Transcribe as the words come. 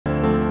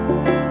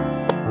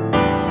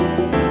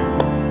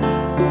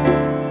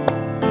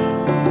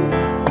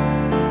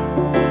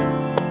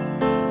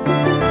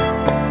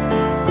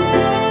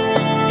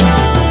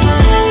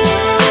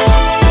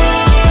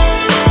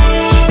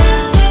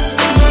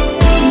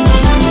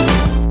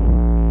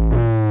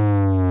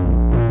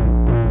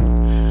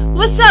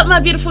up, my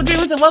beautiful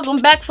dreamers, and welcome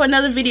back for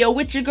another video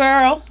with your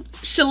girl,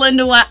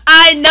 Shlinda1.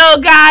 I know,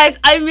 guys,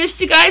 I missed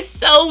you guys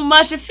so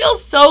much. It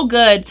feels so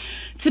good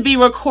to be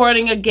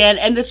recording again,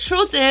 and the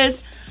truth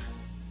is,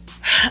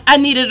 I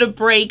needed a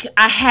break.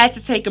 I had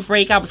to take a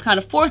break. I was kind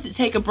of forced to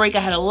take a break. I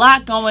had a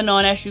lot going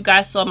on, as you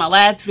guys saw in my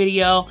last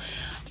video.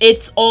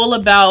 It's all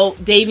about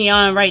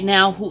Davion right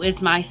now, who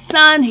is my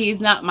son.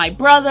 He's not my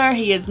brother.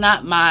 He is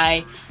not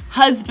my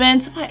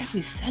husband. Somebody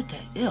actually said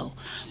that, ew.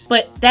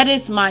 But that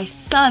is my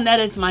son. That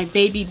is my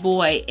baby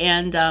boy.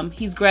 And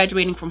he's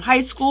graduating from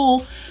high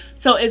school.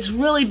 So it's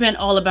really been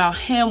all about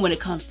him when it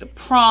comes to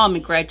prom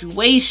and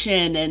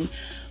graduation and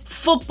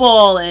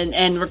football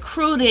and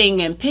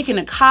recruiting and picking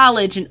a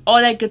college and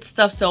all that good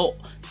stuff. So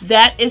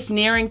that is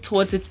nearing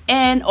towards its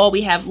end. All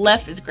we have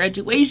left is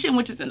graduation,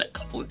 which is in a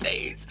couple of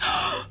days.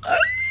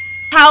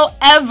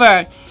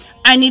 However,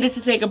 I needed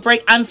to take a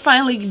break. I'm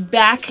finally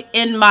back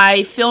in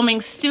my filming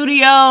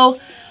studio.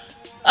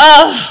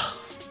 Oh,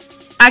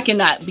 I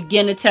cannot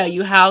begin to tell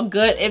you how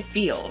good it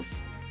feels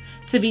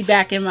to be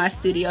back in my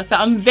studio. So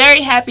I'm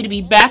very happy to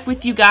be back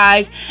with you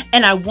guys,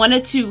 and I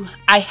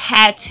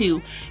had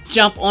to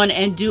jump on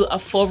and do a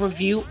full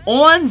review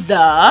on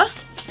the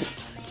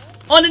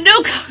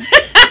new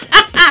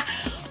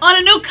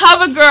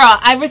Covergirl.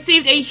 I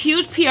received a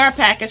huge PR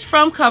package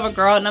from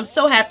Covergirl, and I'm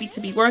so happy to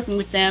be working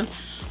with them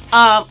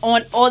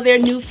on all their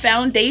new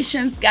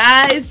foundations,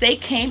 guys. They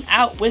came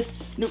out with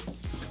new,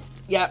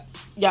 yep,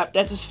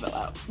 that just fell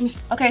out.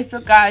 Okay, so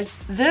guys,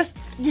 this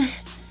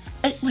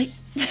wait.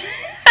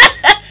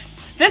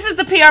 This is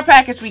the PR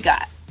package we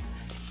got.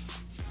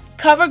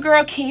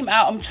 Covergirl came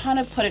out, I'm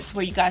trying to put it to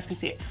where you guys can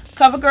see it.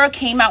 Covergirl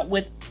came out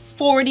with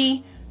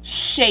 40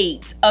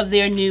 shades of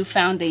their new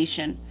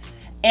foundation.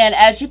 And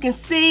as you can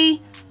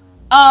see,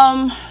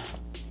 the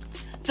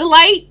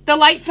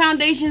light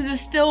foundations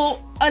is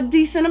still a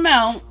decent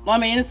amount. I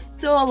mean, it's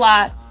still a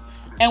lot.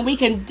 And we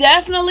can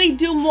definitely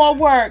do more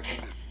work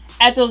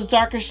at those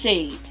darker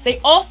shades. They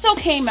also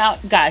came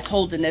out, guys,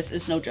 holding this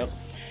is no joke.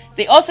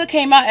 They also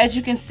came out, as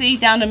you can see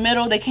down the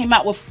middle, they came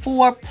out with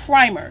 4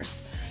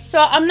 primers. So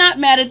I'm not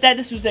mad at that.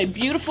 This was a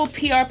beautiful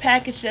PR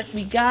package that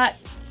we got.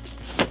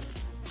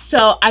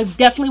 So I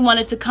definitely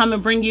wanted to come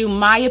and bring you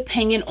my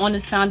opinion on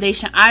this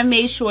foundation. I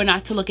made sure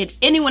not to look at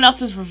anyone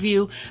else's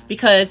review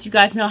because you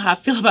guys know how I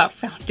feel about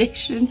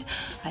foundations.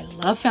 I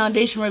love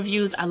foundation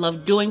reviews. I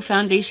love doing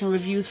foundation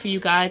reviews for you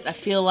guys. I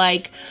feel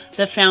like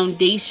the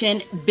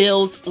foundation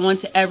builds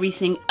onto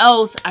everything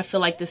else. I feel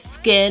like the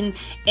skin,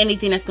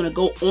 anything that's going to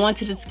go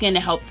onto the skin to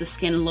help the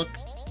skin look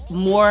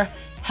more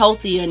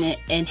healthy and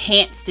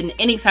enhanced in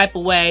any type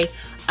of way,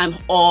 I'm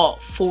all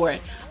for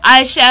it.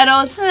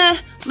 Eyeshadows,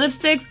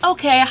 lipsticks,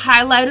 okay,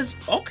 highlighters,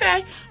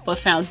 okay, but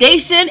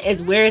foundation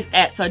is where it's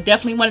at. So I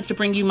definitely wanted to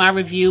bring you my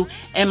review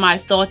and my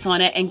thoughts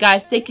on it. And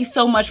guys, thank you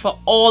so much for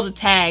all the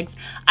tags.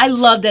 I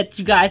love that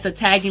you guys are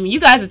tagging me. You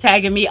guys are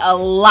tagging me a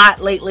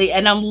lot lately,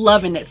 and I'm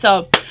loving it.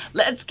 So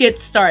let's get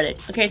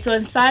started. Okay, so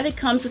inside it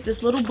comes with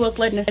this little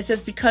booklet, and it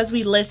says, "Because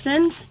we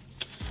listened."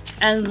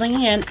 And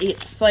then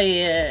it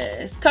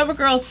says,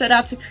 Covergirl set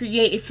out to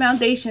create a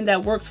foundation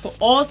that works for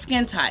all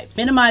skin types,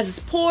 minimizes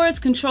pores,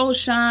 controls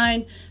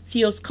shine,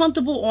 feels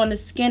comfortable on the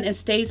skin, and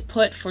stays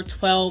put for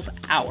 12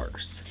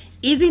 hours.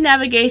 Easy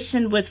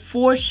navigation with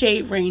 4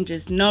 shade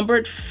ranges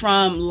numbered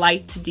from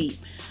light to deep.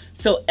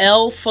 So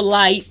L for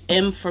light,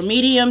 M for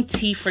medium,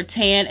 T for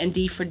tan, and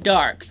D for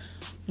dark.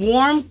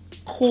 Warm,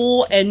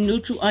 cool, and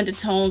neutral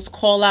undertones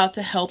call out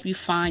to help you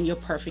find your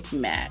perfect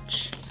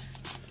match.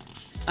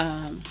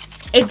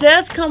 It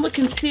does come with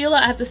concealer,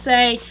 I have to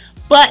say,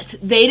 but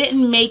they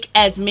didn't make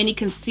as many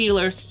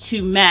concealers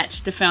to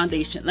match the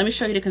foundation. Let me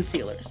show you the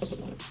concealers.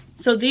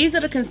 So these are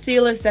the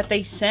concealers that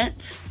they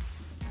sent.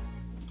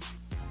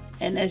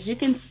 And as you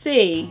can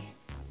see,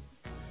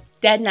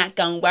 that's not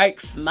gonna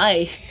work for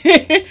me.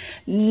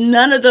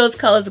 None of those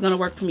colors are gonna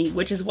work for me,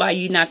 which is why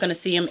you're not gonna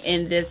see them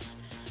in this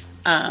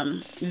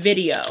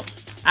video.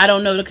 I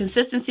don't know the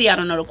consistency, I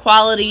don't know the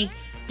quality,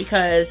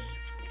 because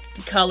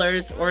the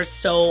colors are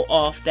so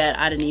off that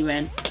I didn't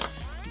even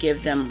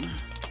give them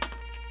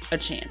a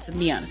chance, to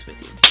be honest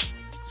with you.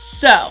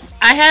 So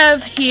I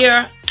have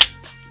here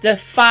the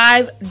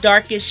 5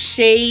 darkest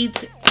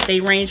shades. They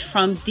range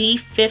from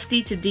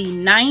D50 to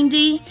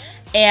D90,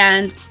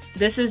 and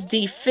this is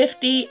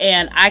D50,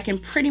 and I can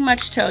pretty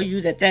much tell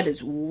you that that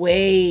is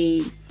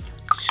way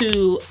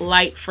too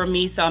light for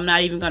me, so I'm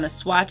not even going to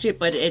swatch it,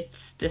 but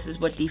this is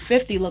what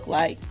D50 look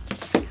like.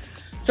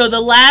 So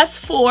the last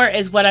 4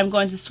 is what I'm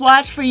going to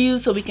swatch for you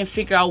so we can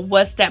figure out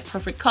what's that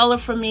perfect color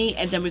for me,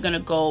 and then we're going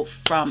to go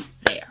from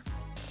there.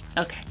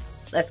 Okay,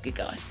 let's get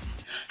going.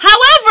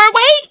 However,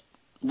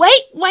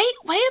 wait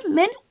a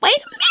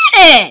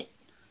minute.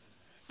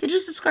 Did you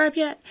subscribe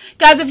yet?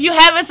 Guys, if you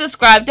haven't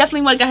subscribed,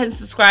 definitely want to go ahead and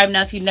subscribe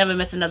now so you never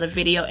miss another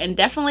video. And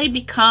definitely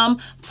become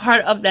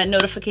part of that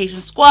notification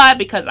squad,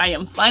 because I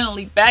am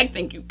finally back.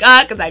 Thank you,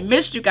 God, because I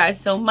missed you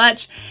guys so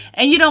much.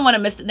 And you don't want to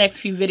miss the next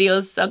few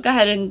videos. So go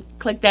ahead and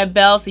click that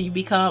bell so you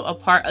become a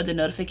part of the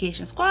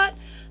notification squad,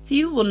 so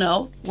you will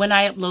know when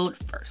I upload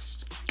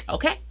first.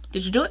 Okay?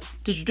 Did you do it?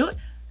 Did you do it?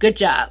 Good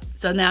job.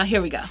 So now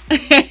here we go.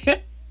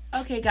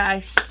 Okay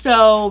guys,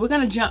 so we're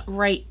gonna jump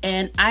right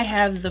in. I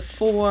have the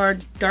 4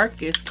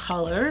 darkest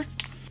colors.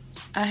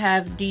 I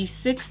have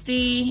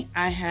D60,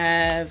 I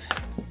have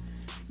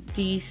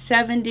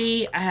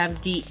D70, I have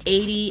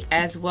D80,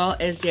 as well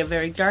as their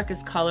very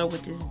darkest color,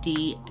 which is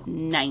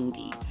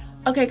D90.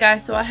 Okay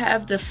guys, so I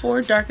have the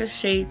 4 darkest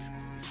shades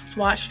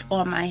swatched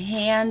on my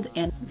hand,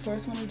 and the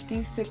first one is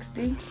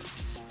D60.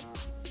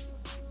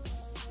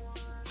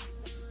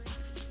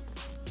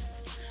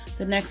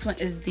 The next one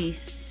is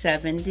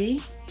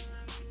D70.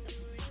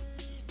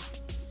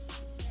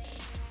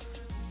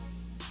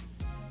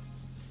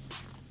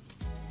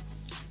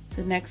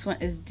 The next one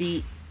is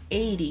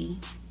D80.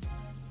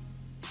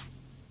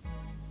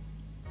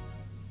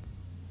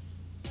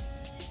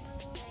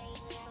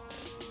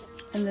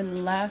 And then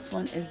the last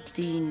one is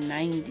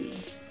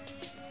D90.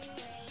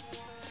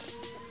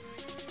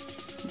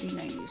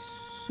 D90 is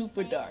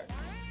super dark.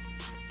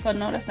 So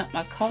no, that's not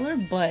my color,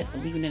 but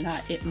believe it or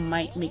not, it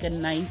might make a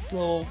nice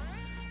little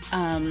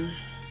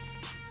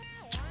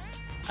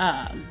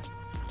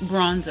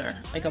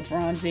bronzer, like a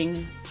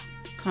bronzing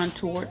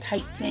contour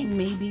type thing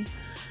maybe.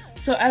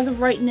 So as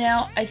of right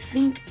now, I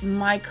think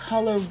my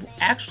color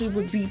actually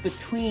would be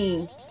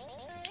between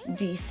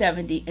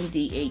D70 and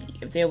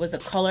D80. If there was a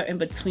color in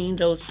between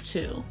those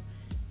two,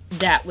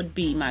 that would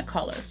be my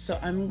color. So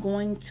I'm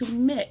going to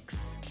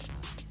mix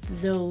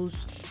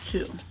those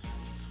two.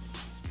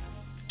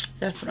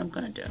 That's what I'm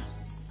gonna do.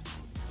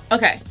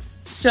 Okay,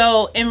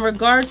 so in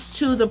regards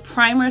to the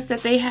primers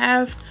that they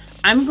have,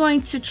 I'm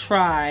going to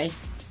try,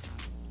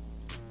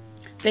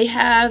 they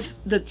have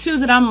the 2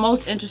 that I'm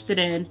most interested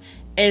in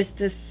is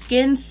the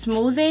skin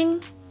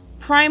smoothing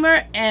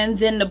primer and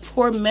then the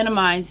pore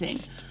minimizing.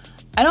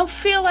 I don't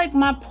feel like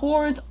my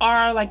pores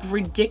are like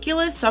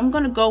ridiculous, so I'm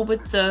gonna go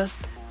with the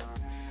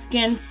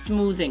skin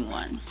smoothing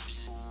one.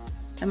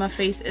 And my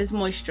face is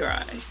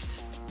moisturized.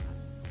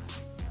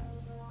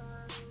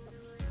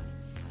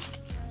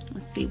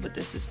 Let's see what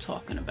this is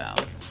talking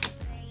about.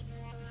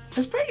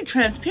 It's pretty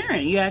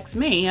transparent, you ask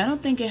me. I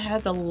don't think it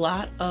has a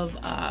lot of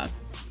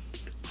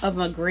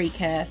a gray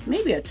cast,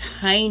 maybe a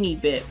tiny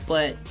bit,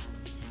 but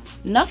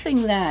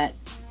nothing that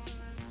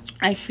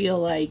I feel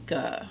like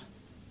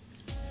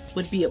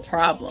would be a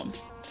problem.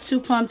 2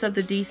 pumps of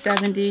the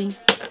D70,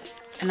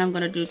 and I'm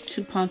gonna do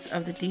 2 pumps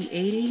of the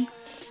D80.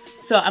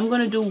 So I'm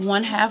gonna do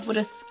 1/2 with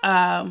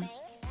a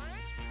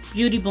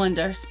beauty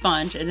blender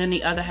sponge, and then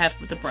the other half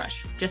with the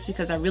brush, just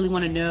because I really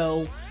want to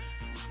know,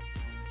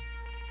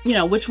 you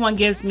know, which one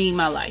gives me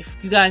my life.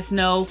 You guys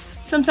know,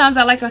 sometimes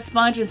I like a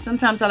sponge and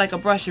sometimes I like a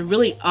brush. It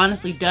really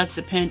honestly does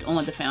depend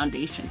on the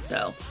foundation.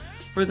 So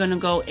we're gonna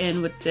go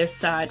in with this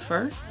side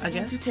first, I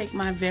guess. To take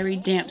my very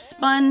damp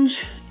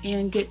sponge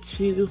and get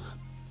to,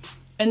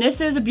 and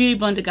this is a beauty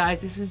blender, guys.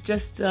 This is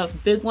just a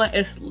big one.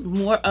 It's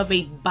more of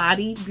a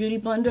body beauty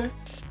blender,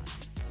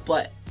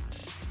 but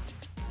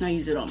I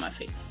use it on my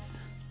face.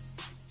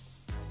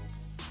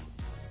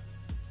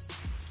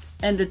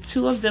 And the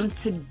 2 of them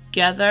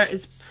together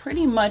is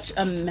pretty much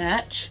a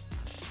match.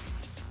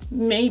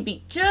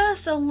 Maybe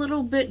just a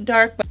little bit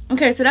dark. But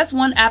okay, so that's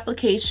one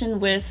application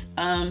with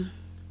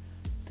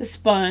the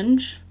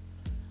sponge.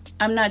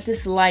 I'm not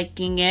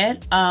disliking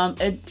it.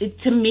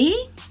 To me,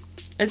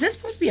 is this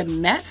supposed to be a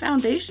matte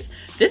foundation?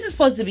 This is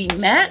supposed to be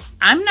matte.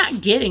 I'm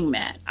not getting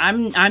matte.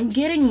 I'm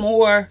getting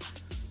more.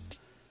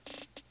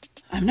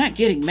 I'm not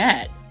getting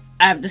matte.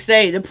 I have to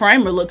say the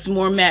primer looks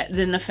more matte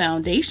than the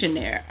foundation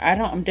there.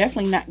 I'm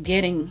definitely not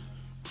getting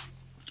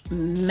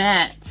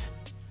matte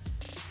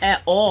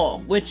at all,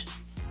 which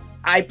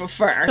I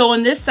prefer. So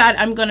on this side,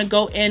 I'm gonna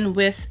go in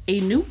with a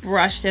new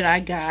brush that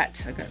I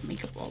got. I got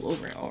makeup all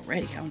over it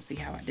already. I don't see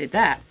how I did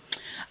that.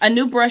 A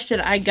new brush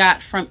that I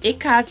got from It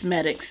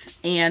Cosmetics,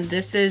 and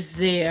this is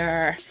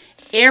their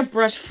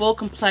airbrush full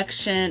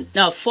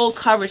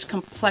coverage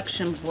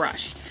complexion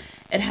brush.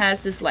 It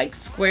has this like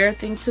square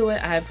thing to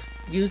it. I've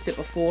used it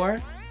before,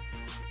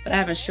 but I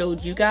haven't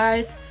showed you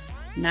guys.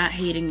 Not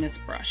hating this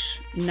brush.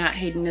 Not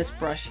hating this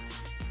brush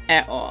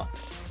at all.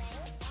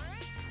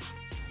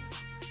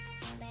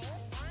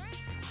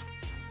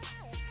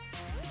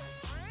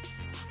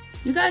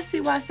 You guys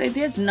see why I say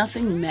there's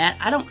nothing matte?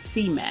 I don't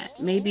see matte.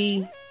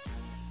 Maybe,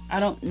 I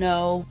don't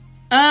know.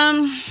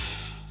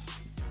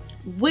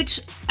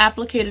 Which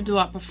applicator do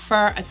I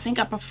prefer? I think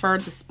I prefer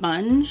the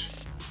sponge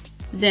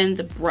than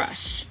the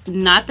brush.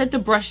 Not that the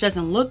brush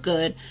doesn't look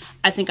good.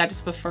 I think I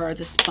just prefer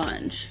the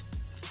sponge.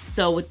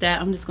 So with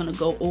that, I'm just gonna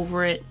go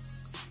over it.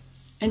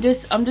 And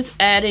I'm just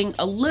adding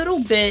a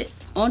little bit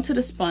onto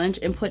the sponge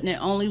and putting it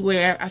only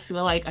where I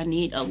feel like I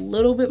need a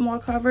little bit more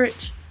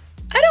coverage.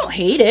 I don't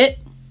hate it.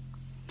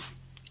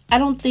 I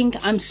don't think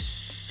I'm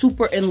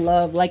super in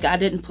love, like I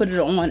didn't put it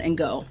on and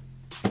go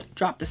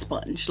drop the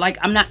sponge. Like,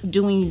 I'm not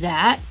doing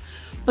that,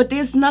 but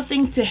there's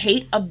nothing to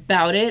hate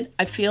about it.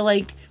 I feel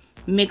like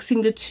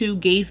mixing the 2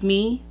 gave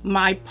me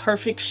my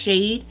perfect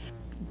shade,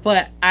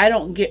 but I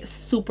don't get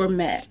super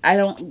matte.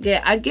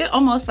 I get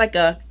almost like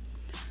a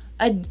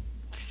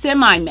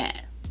semi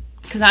matte,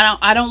 because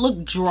I don't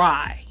look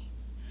dry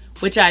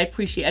which I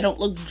appreciate. I don't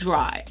look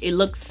dry. It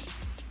looks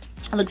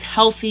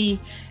healthy.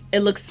 It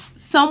looks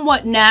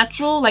somewhat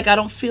natural. Like I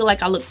don't feel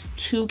like I look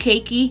too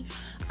cakey.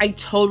 I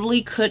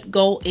totally could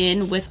go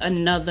in with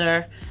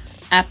another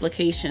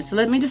application. So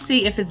let me just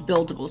see if it's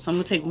buildable. So I'm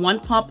gonna take 1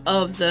 pump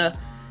of the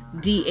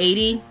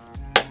D80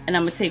 and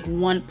I'm gonna take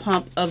 1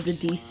 pump of the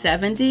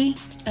D70,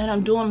 and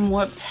I'm doing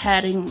more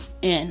patting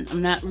in.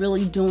 I'm not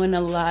really doing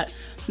a lot.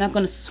 I'm not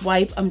gonna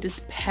swipe. I'm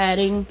just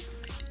patting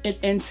it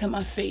into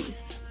my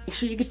face. Make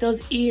sure you get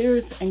those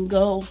ears and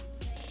go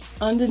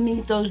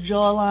underneath those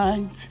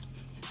jawlines,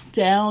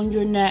 down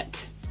your neck,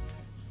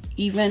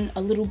 even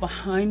a little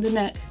behind the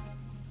neck.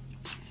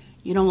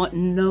 You don't want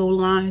no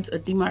lines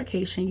of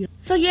demarcation.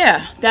 So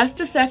yeah, that's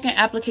the second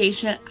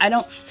application. I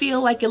don't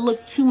feel like it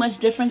looked too much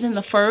different than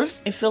the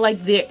first. I feel like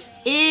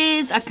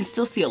I can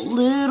still see a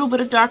little bit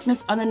of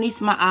darkness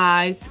underneath my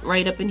eyes,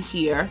 right up in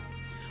here,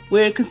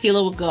 where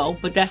concealer will go,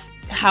 but that's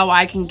how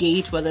I can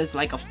gauge whether it's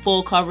like a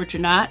full coverage or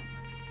not.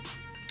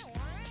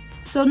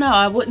 So no,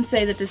 I wouldn't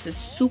say that this is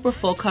super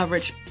full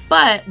coverage,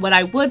 but what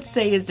I would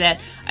say is that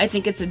I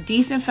think it's a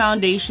decent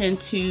foundation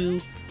to,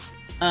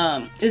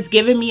 is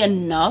giving me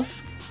enough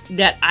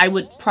that I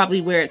would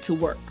probably wear it to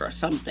work or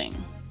something.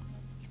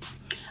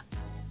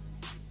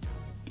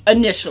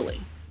 Initially.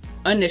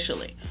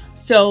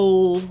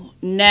 So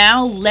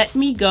now let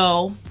me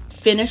go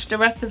finish the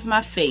rest of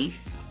my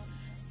face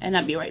and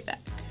I'll be right back.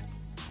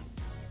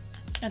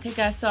 Okay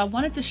guys, so I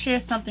wanted to share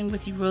something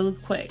with you really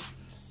quick.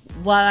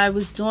 While I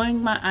was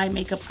doing my eye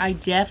makeup, I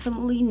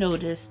definitely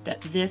noticed that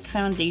this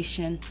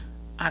foundation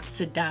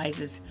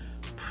oxidizes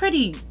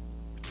pretty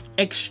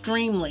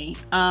extremely.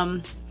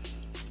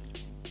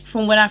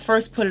 From when I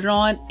first put it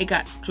on, it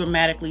got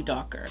dramatically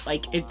darker.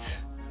 Like it's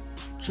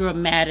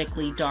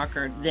dramatically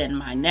darker than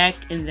my neck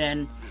and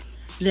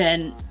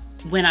then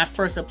when I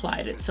first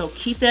applied it. So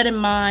keep that in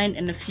mind.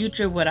 In the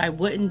future, what I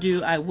wouldn't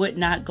do, I would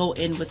not go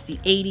in with the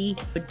 80,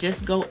 but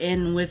just go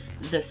in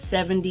with the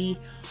 70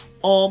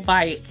 all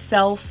by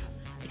itself,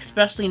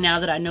 especially now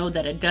that I know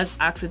that it does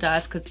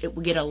oxidize, because it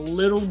will get a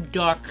little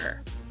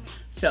darker.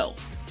 So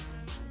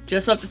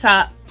just off the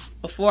top,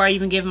 before I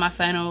even give my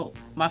final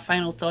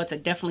thoughts, I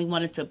definitely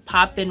wanted to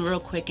pop in real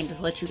quick and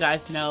just let you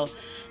guys know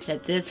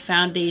that this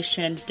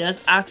foundation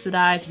does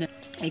oxidize and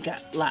it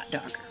got a lot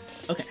darker.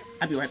 Okay,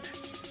 I'll be right back.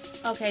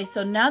 Okay,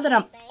 so now that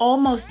I'm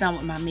almost done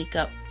with my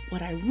makeup,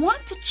 what I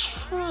want to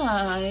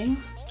try,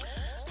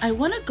 I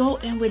want to go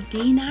in with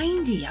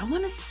D90. I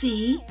want to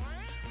see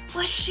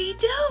what she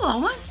do. I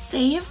want to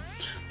see it.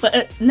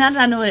 But now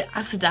that I know it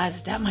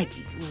oxidizes, that might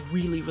be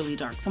really, really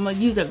dark. So I'm going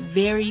to use a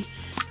very,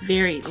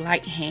 very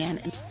light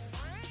hand.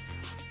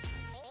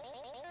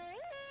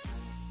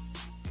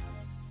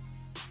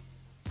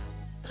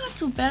 Not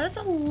too bad. It's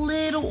a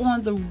little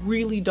on the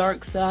really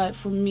dark side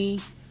for me.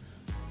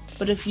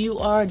 But if you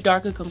are a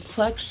darker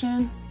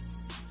complexion,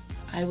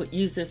 I would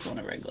use this on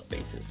a regular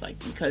basis, like,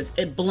 because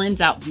it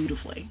blends out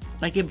beautifully.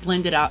 Like, it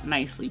blended out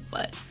nicely,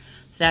 but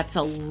that's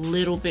a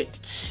little bit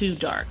too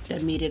dark.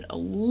 That made it a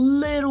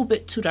little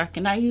bit too dark,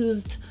 and I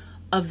used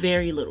a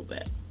very little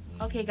bit.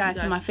 Okay guys,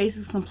 so my face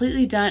is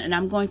completely done, and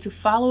I'm going to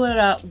follow it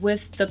up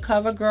with the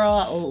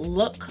CoverGirl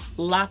Look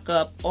Lock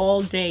Up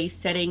All Day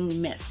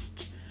Setting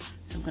Mist.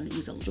 So I'm going to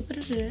use a little bit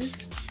of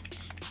this.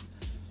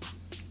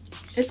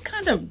 It's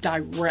kind of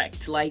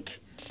direct,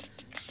 like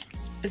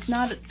it's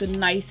not the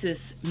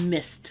nicest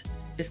mist.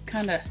 It's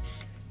kind of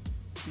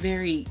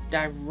very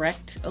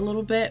direct a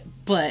little bit,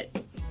 but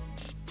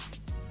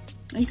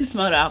you can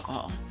smell the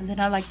alcohol. And then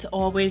I like to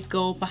always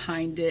go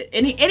behind it.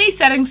 Any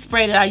setting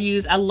spray that I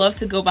use, I love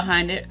to go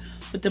behind it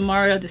with the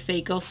Mario de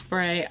Seiko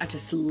spray. I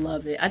just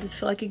love it. I just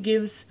feel like it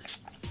gives,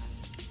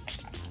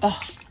 oh,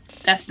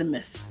 that's the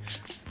mist.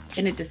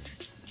 And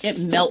it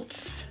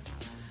melts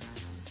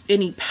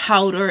any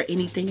powder,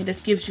 anything. It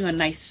just gives you a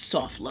nice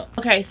soft look.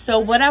 Okay, so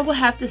what I will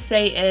have to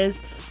say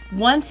is,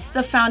 once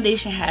the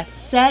foundation has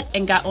set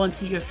and got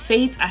onto your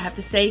face, I have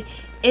to say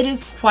it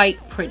is quite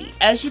pretty.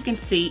 As you can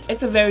see,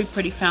 it's a very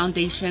pretty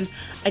foundation.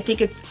 I think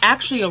it's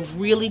actually a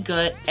really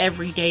good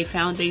everyday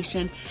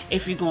foundation.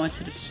 If you're going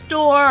to the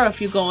store, or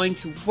if you're going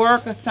to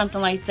work or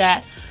something like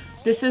that.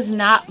 This is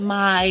not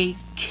my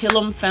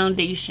Killam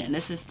foundation.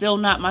 This is still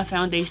not my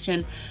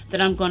foundation that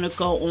I'm going to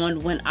go on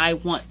when I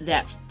want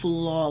that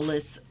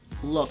flawless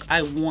look.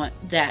 I want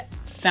that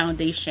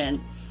foundation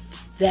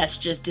that's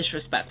just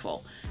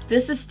disrespectful.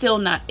 This is still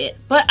not it.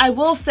 But I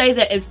will say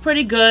that it's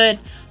pretty good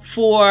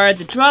for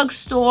the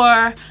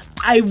drugstore.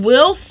 I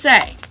will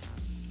say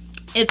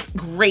it's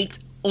great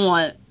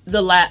on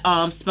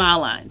the smile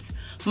lines.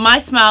 My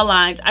smile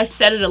lines, I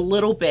set it a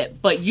little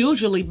bit, but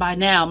usually by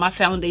now my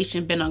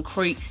foundation been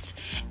uncreased.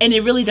 And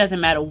it really doesn't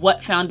matter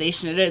what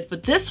foundation it is,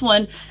 but this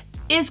one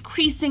is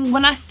creasing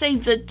when I say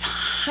the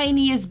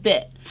tiniest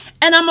bit.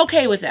 And I'm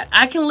okay with that.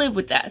 I can live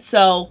with that.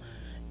 So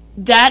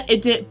that,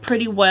 it did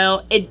pretty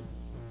well. It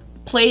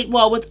played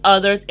well with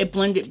others. It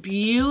blended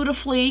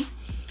beautifully,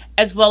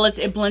 as well as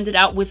it blended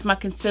out with my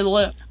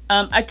concealer.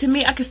 To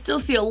me, I could still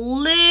see a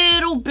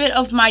little bit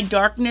of my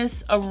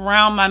darkness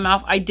around my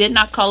mouth. I did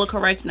not color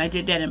correct, and I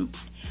did that in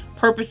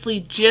purposely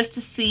just to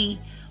see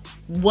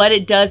what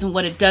it does and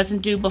what it doesn't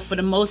do. But for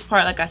the most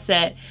part, like I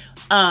said,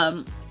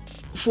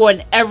 for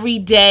an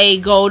everyday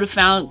go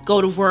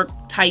to work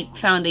type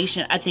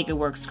foundation, I think it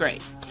works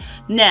great.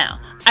 Now,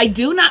 I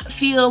do not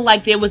feel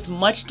like there was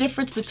much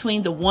difference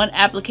between the one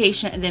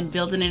application and then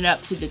building it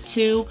up to the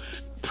two.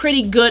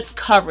 Pretty good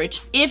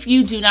coverage if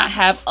you do not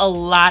have a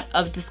lot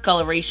of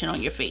discoloration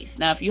on your face.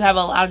 Now, if you have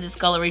a lot of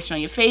discoloration on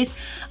your face,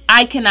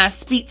 I cannot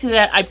speak to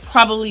that. I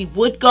probably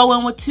would go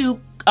in with two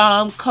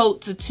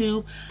coats or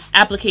two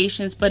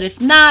applications, but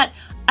if not,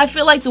 I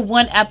feel like the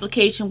one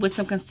application with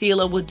some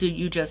concealer will do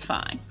you just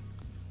fine.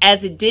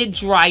 As it did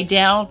dry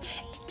down,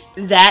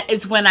 that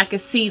is when I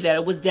could see that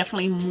it was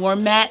definitely more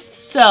matte.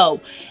 So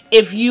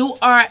if you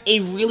are a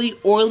really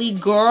oily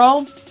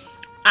girl,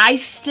 I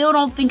still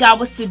don't think I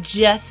would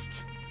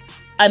suggest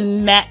a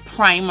matte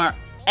primer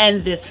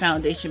and this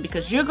foundation,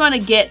 because you're going to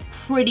get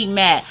pretty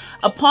matte.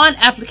 Upon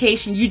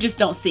application, you just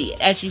don't see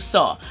it, as you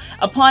saw.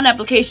 Upon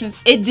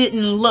applications, it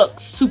didn't look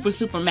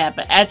super matte,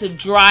 but as it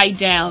dried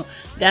down,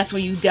 that's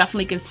when you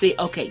definitely can see,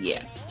 okay,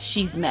 yeah,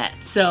 she's matte.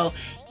 So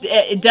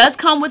it does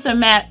come with a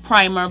matte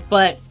primer,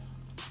 but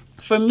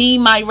for me,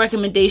 my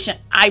recommendation,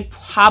 I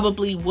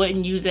probably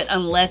wouldn't use it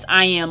unless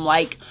I am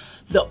like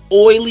the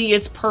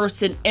oiliest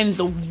person in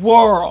the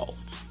world.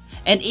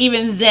 And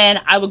even then,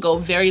 I would go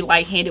very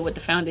light-handed with the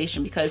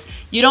foundation, because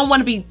you don't want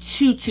to be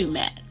too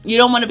matte. You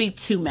don't want to be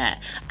too matte.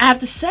 I have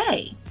to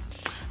say,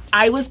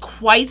 I was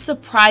quite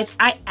surprised.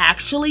 I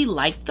actually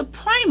liked the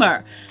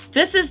primer.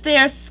 This is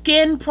their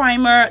skin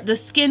primer, the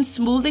skin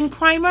smoothing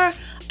primer.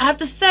 I have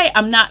to say,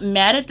 I'm not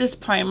mad at this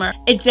primer.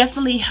 It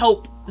definitely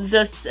helped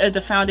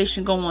the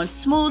foundation go on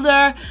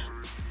smoother.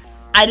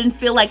 I didn't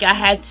feel like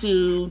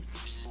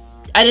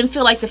I didn't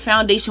feel like the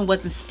foundation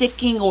wasn't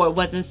sticking or it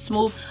wasn't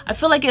smooth. I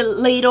feel like it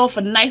laid off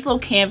a nice little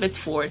canvas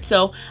for it.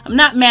 So I'm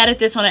not mad at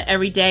this on an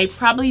everyday.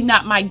 Probably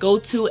not my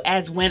go-to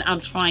as when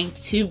I'm trying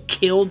to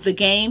kill the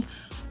game.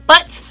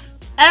 But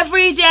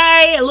every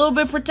day, a little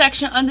bit of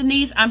protection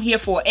underneath, I'm here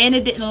for it. And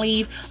it didn't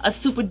leave a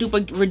super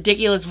duper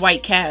ridiculous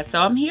white cast.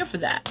 So I'm here for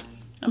that.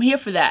 I'm here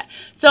for that.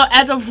 So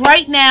as of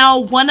right now,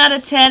 1 out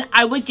of 10,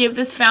 I would give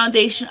this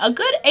foundation a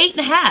good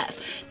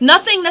 8.5.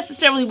 Nothing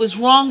necessarily was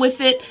wrong with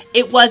it.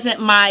 It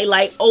wasn't my,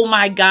 like, oh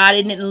my God,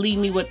 it didn't leave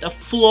me with the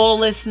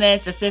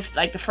flawlessness as if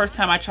like the first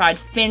time I tried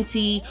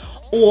Fenty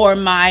or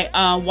my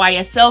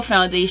YSL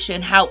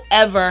foundation.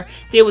 However,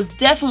 there was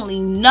definitely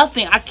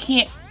nothing. I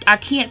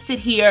can't sit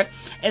here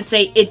and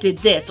say it did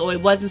this, or it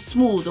wasn't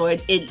smooth, or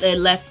it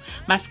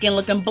left my skin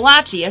looking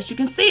blotchy, as you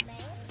can see.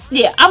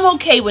 Yeah, I'm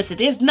okay with it.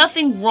 There's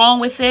nothing wrong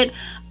with it.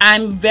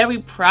 I'm very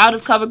proud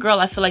of CoverGirl.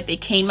 I feel like they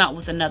came out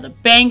with another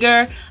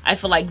banger. I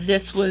feel like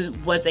this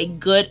was a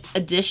good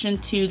addition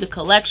to the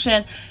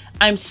collection.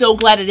 I'm so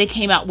glad that they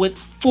came out with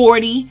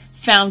 40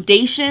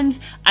 foundations.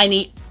 I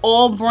need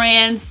all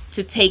brands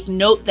to take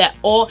note that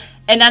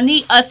and I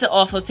need us to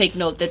also take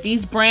note that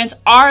these brands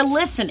are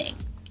listening.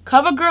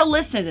 CoverGirl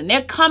listened, and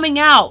they're coming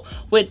out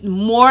with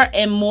more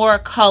and more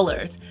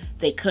colors.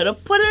 They could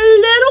have put a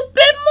little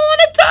bit more on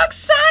the dark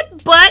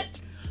side,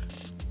 but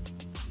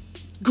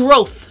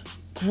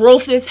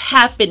growth is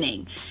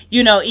happening.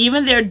 You know,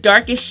 even their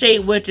darkest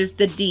shade, which is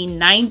the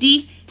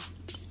D90,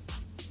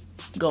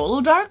 go a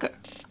little darker.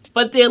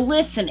 But they're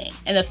listening,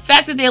 and the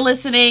fact that they're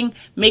listening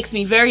makes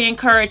me very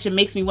encouraged and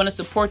makes me want to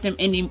support them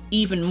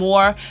even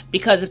more,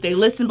 because if they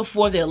listened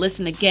before, they'll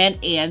listen again,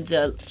 and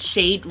the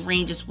shade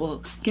ranges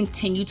will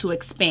continue to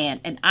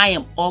expand, and I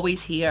am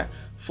always here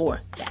for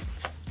that.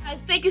 Guys,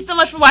 thank you so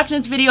much for watching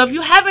this video. If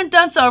you haven't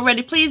done so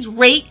already, please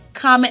rate,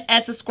 comment,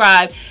 and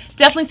subscribe.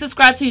 Definitely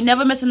subscribe so you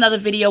never miss another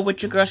video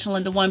with your girl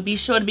Shlinda1. Be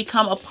sure to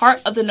become a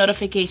part of the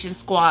notification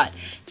squad.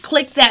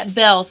 Click that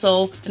bell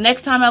so the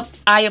next time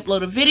I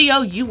upload a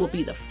video, you will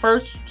be the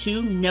first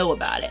to know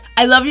about it.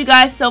 I love you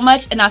guys so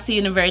much, and I'll see you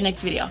in the very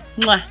next video.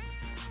 Mwah.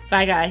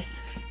 Bye, guys.